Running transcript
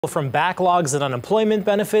From backlogs and unemployment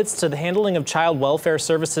benefits to the handling of child welfare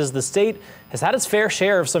services, the state has had its fair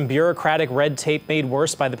share of some bureaucratic red tape made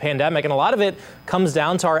worse by the pandemic, and a lot of it comes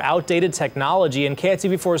down to our outdated technology. And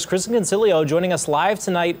KITV4's Kristen Concilio joining us live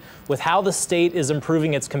tonight with how the state is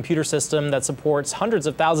improving its computer system that supports hundreds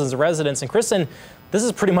of thousands of residents. And Kristen, this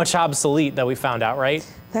is pretty much obsolete that we found out, right?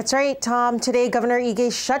 That's right, Tom. Today, Governor Ige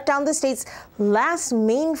shut down the state's last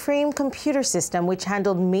mainframe computer system, which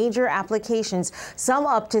handled major applications, some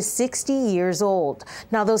up to 60 years old.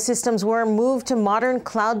 Now, those systems were moved to modern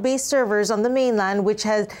cloud-based servers on the mainland, which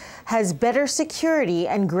has better security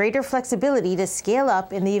and greater flexibility to scale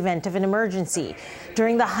up in the event of an emergency.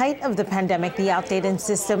 During the height of the pandemic, the outdated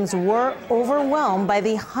systems were overwhelmed by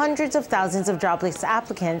the hundreds of thousands of jobless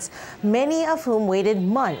applicants, many of whom waited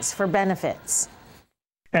months for benefits.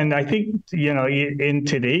 And I think, in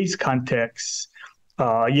today's context,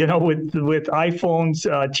 with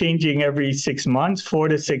iPhones changing every 6 months, 4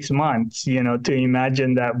 to 6 months, to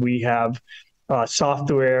imagine that we have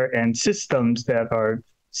software and systems that are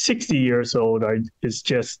 60 years old is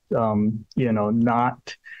just,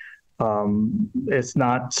 it's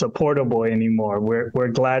not supportable anymore. We're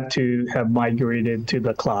glad to have migrated to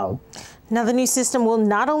the cloud. Now, the new system will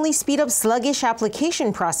not only speed up sluggish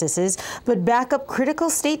application processes, but back up critical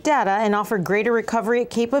state data and offer greater recovery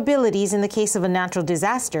capabilities in the case of a natural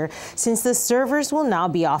disaster, since the servers will now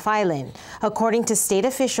be off-island. According to state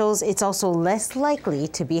officials, it's also less likely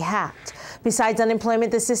to be hacked. Besides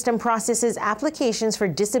unemployment, the system processes applications for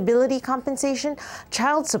disability compensation,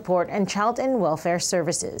 child support, and child and welfare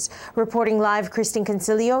services. Reporting live, Kristen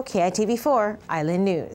Concilio, KITV4 Island News.